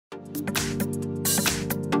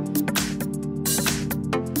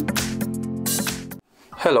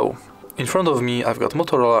Hello, in front of me I've got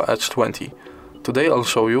Motorola Edge 20. Today I'll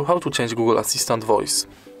show you how to change Google Assistant voice.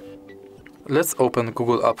 Let's open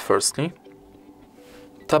Google app firstly,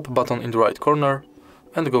 tap button in the right corner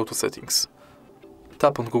and go to settings.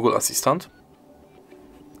 Tap on Google Assistant,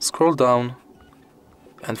 scroll down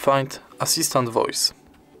and find Assistant Voice.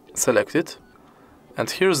 Select it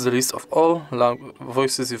and here's the list of all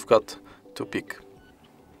voices you've got to pick.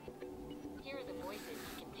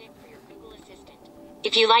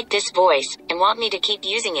 If you like this voice and want me to keep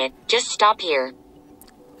using it, just stop here.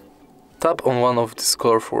 Tap on one of these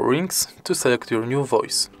colorful rings to select your new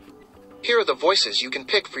voice. Here are the voices you can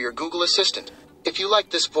pick for your Google Assistant. If you like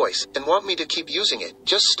this voice and want me to keep using it,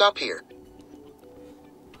 just stop here.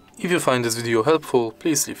 If you find this video helpful,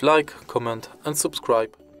 please leave like, comment and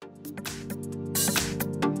subscribe.